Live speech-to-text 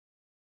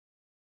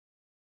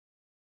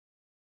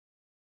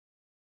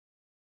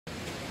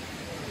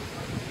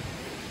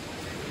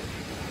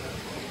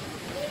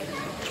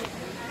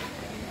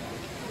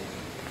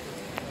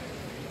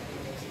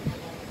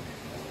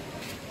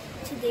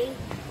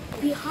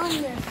This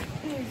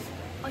is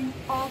an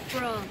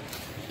opera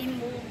in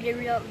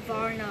Bulgaria,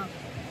 Varna,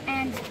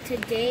 and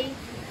today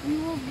we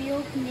will be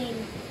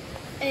opening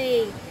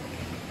and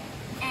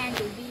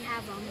we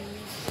have a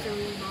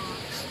mystery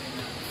box.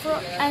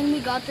 And we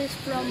got this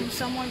from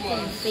someone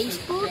from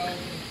Facebook,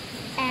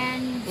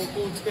 and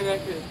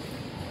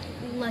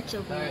let's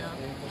open it up.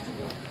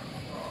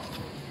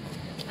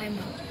 I'm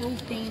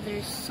hoping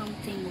there's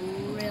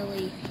something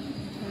really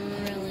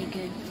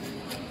good.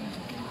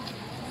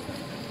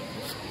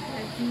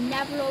 I've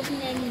never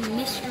opened any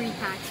mystery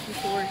packs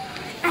before.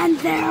 And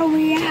there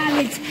we have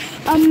it!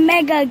 A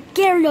Mega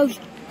Gyarados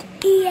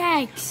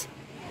EX!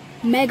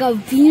 Mega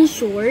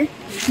Venusaur,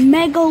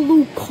 Mega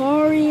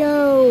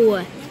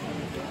Lucario,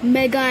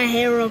 Mega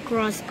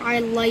Heracross, I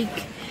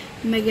like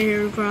Mega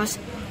Heracross,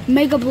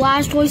 Mega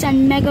Blastoise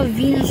and Mega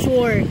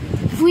Venusaur,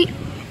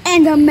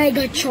 and a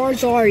Mega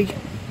Charizard.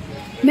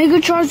 Mega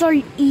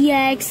Charizard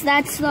EX,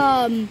 that's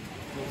the,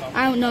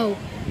 I don't know,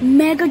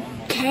 Mega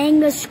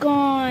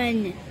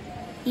Kangaskhan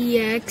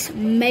EX,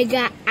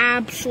 Mega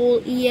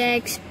Absol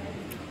EX,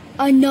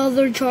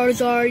 another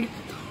Charizard,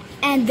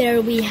 and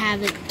there we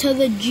have it, to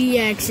the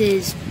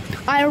GXs.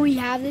 I already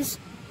have this,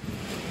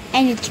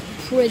 and it's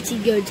pretty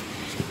good.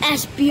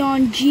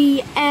 Espeon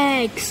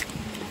GX,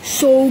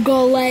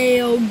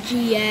 Solgaleo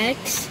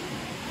GX,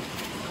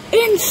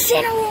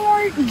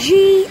 Incineroar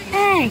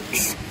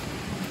GX,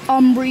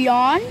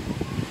 Umbreon,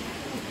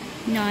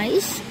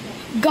 nice,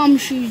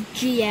 Gumshoe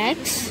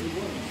GX,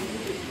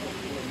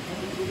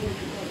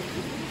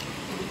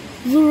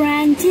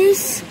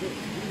 Lurantis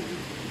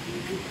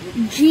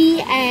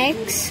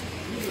GX,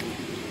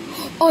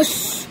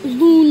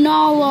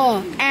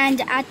 Lunala,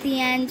 and at the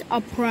end a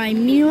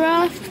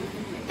Primera,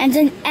 and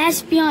an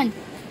Espeon.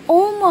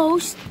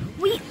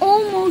 We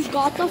almost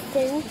got the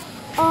full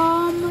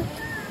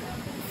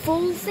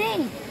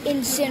thing.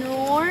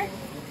 Incineroar,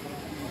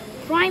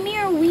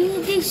 Primera, we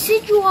need a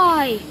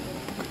Decidueye.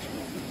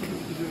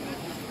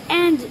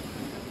 And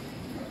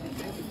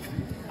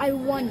I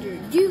wonder,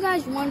 do you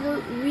guys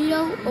wonder,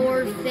 real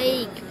or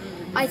fake?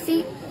 I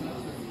think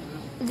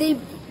they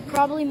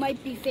probably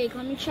might be fake.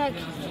 Let me check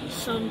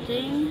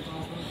something.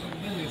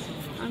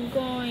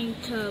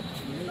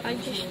 I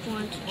just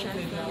want to check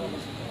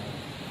those.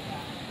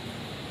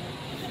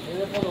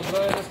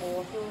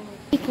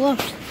 Look,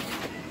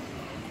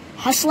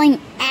 Hustling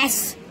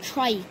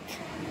S-Trike.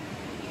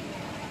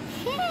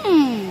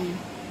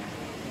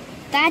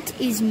 That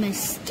is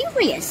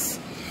mysterious.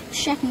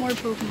 Let's check more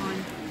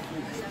Pokemon.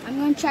 I'm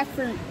going to check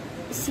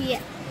see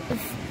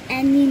if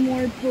any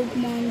more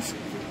Pokemons.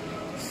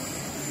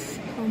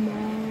 Come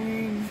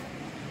on.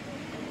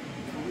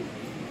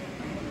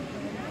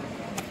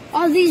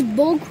 Oh,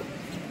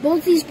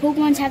 both these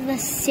Pokemons have the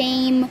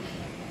same,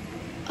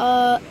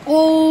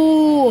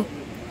 oh,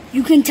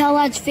 you can tell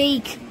that's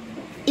fake.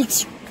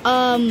 It's,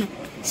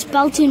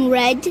 spelt in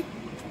red,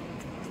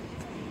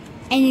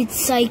 and it's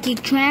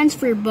Psychic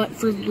Transfer, but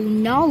for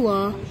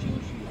Lunala,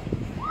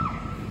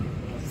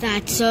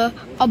 that's a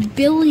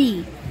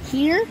ability.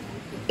 Here,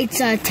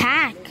 it's an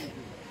attack.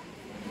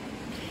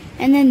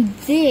 And then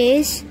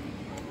this,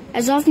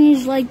 as often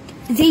as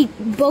they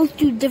both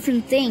do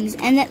different things.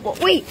 And then,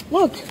 wait,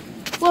 look.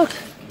 Let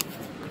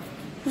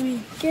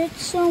me get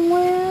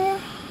somewhere.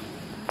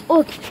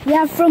 Look, we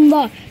have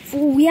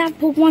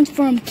Pokemon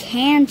from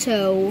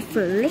Kanto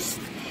first.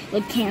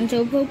 Like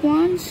Kanto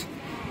Pokemons.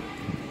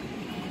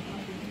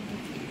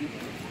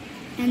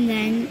 And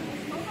then,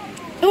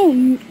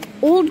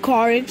 old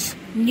cards,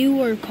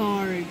 newer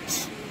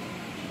cards.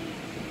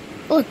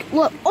 Look,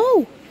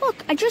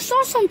 I just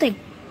saw something.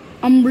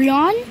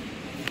 Umbreon,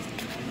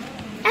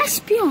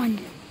 Espeon.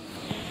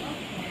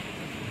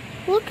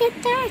 Look at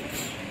that.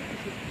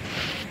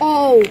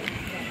 Oh,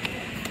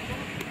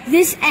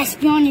 this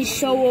Espeon is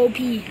so OP.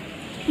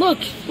 Look,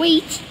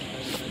 wait.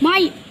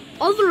 My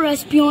other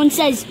Espeon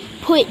says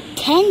put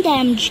 10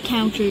 damage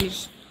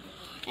counters.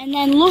 And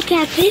then look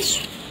at this.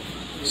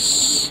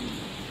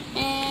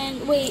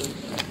 And wait.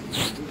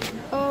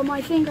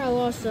 I think I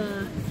lost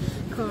a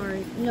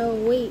card. No,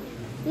 wait.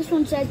 This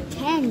one says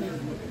 10.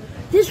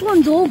 This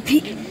one's OP.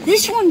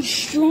 This one's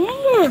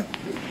stronger.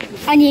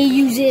 I need to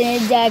use it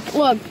in a deck.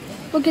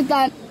 Look at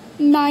that.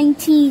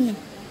 19.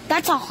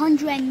 That's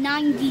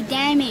 190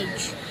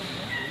 damage.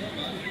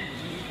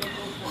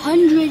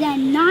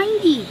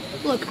 190.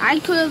 Look, I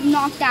could have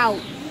knocked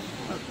out.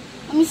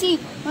 Let me see.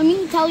 Let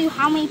me tell you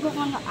how many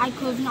Pokemon I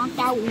could have knocked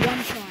out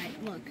one shot.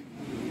 Look.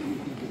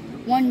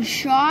 One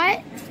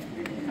shot.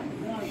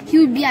 He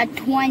would be at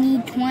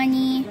 20,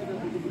 20,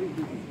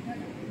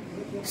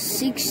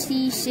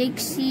 60,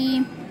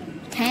 60,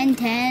 10,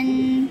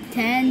 10,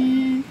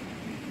 10,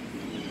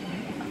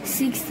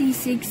 60,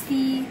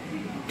 60,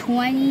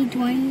 20,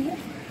 20.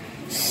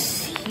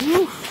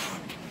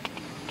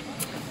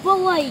 But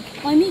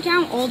let me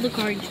count all the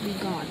cards we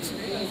got.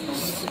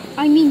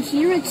 I mean,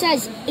 here it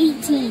says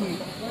 18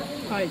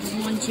 cards.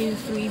 1, 2,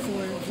 3,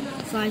 4,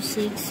 5,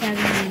 6,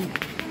 7,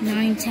 8,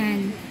 9,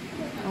 10,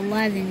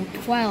 11,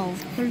 12,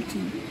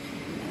 13.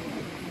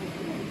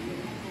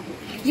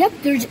 Yep,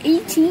 there's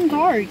 18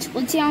 cards.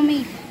 Let's see how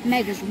many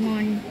megas.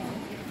 1,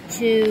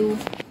 2,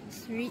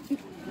 3.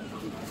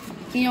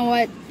 You know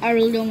what? I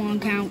really don't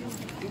want to count.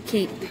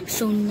 Okay,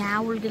 so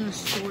now we're gonna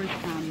sort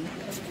them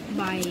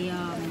by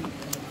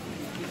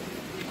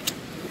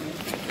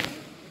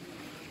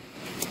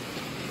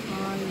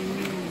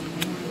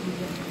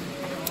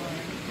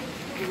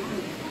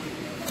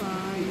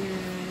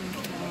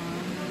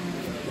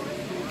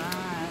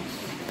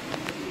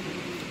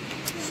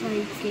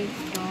psychic,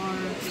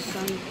 dark,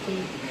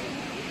 psychic,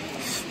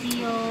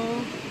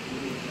 steel,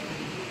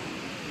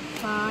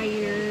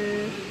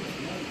 fire,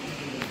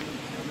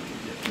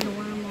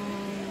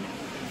 normal,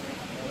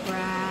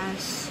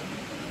 grass,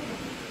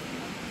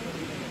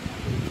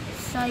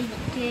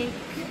 psychic,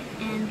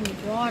 and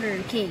water.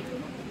 Okay,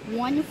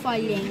 1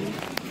 fighting,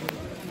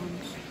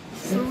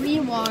 3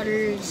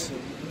 waters,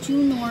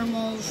 2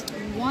 normals,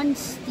 1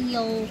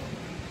 steel,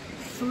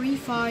 3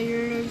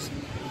 fires,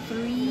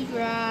 3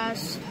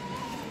 grass,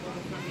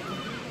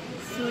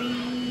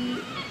 3,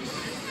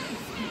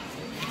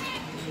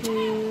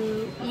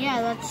 2,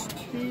 yeah, that's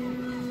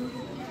 2,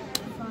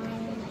 5,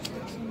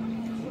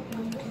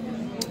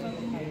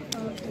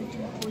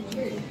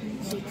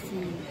 6,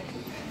 7,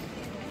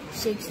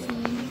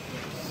 16.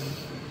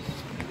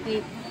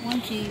 Wait,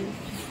 1, 2, 3,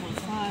 4,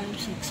 5,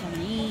 6,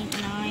 7,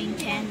 8, 9,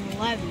 10,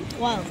 11,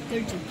 12,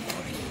 13,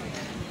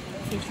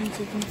 15,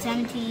 16,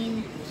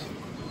 17.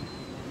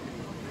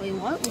 Wait,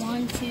 what?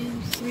 1, 2,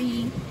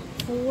 3,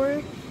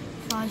 4,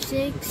 5,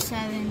 6,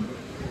 7,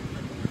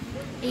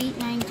 8,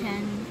 9,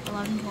 10,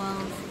 11,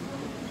 12,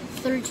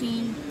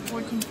 13,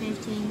 14,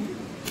 15,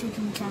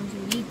 16,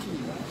 17, 18.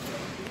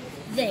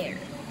 There.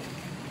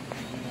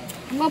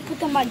 I'm gonna put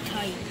them by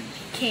type.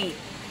 Okay.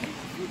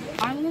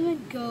 I'm gonna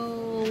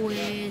go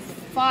with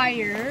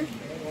fire.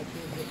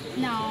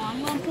 Now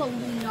I'm gonna put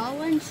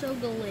Lunala and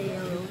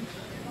Solgaleo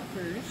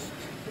first.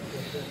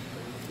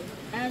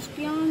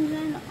 Espeons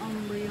and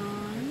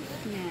Umbreons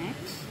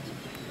next.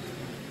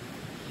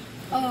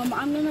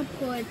 I'm gonna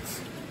put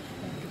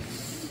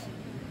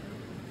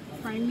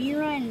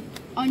Primera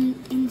and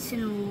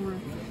Incineroar,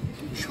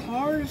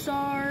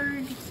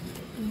 Charizard,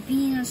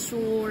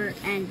 Venusaur,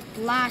 and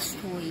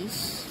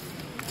Blastoise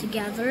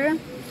together.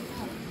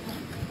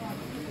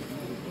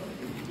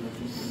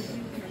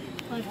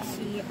 Let's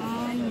see,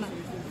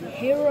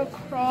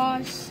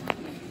 Heracross,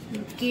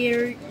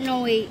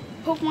 no wait,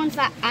 Pokemon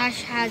that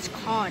Ash has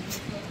caught.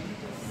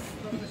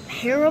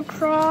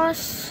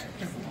 Heracross,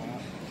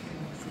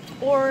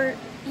 or,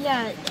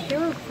 yeah,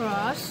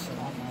 Heracross,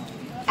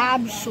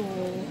 Absol.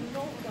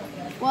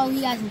 Well,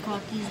 he hasn't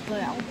caught these,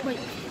 but I'll put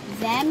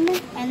them,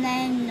 and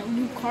then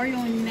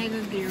Lucario and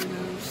Mega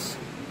Gyarados.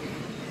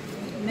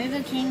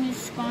 Mega King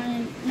is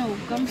gone, no,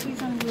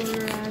 Gumshoe's on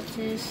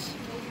Duratis,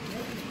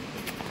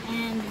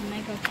 and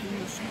Mega King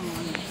is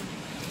gone.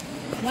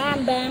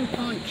 Wham Bam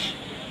Punch.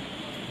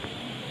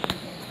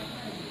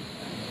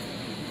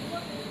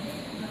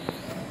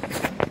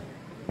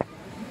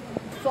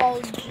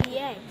 Fall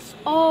GX.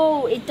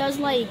 Oh, it does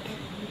like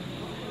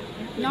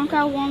knock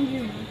out one of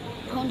your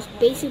opponent's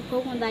basic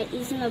Pokemon that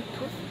isn't a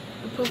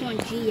Pokemon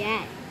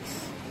GX.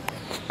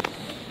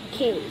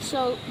 Okay,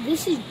 so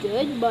this is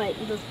good, but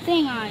the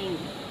thing I'm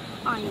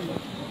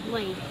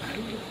like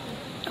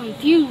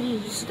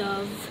confused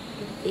of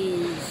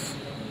is,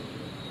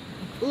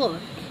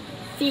 look,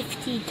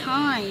 50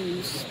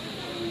 times.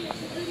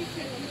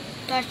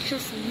 That's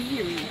just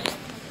weird.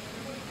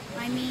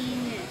 I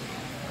mean,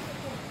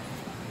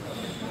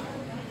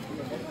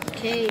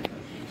 okay,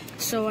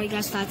 so I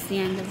guess that's the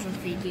end of the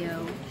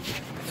video.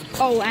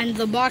 Oh, and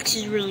the box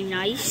is really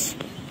nice.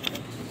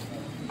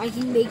 I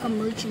can make a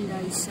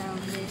merchandise out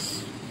of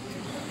this.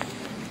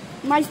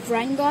 My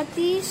friend got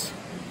these,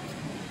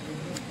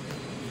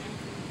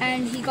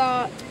 and he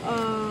got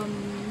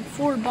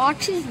 4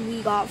 boxes.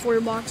 We got 4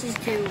 boxes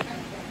too.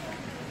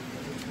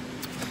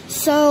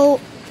 So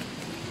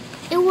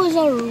it was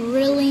a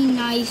really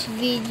nice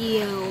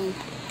video,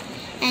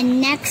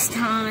 and next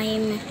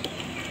time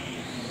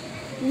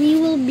we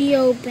will be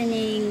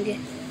opening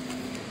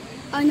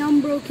an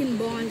Unbroken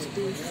Bonds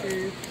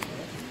booster.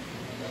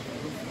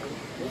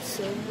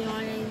 So we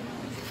want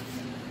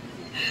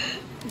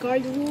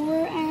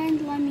Gardevoir,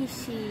 and let me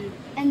see.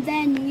 And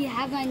then we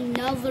have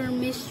another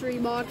mystery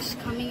box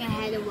coming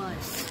ahead of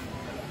us.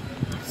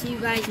 See you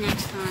guys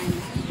next time.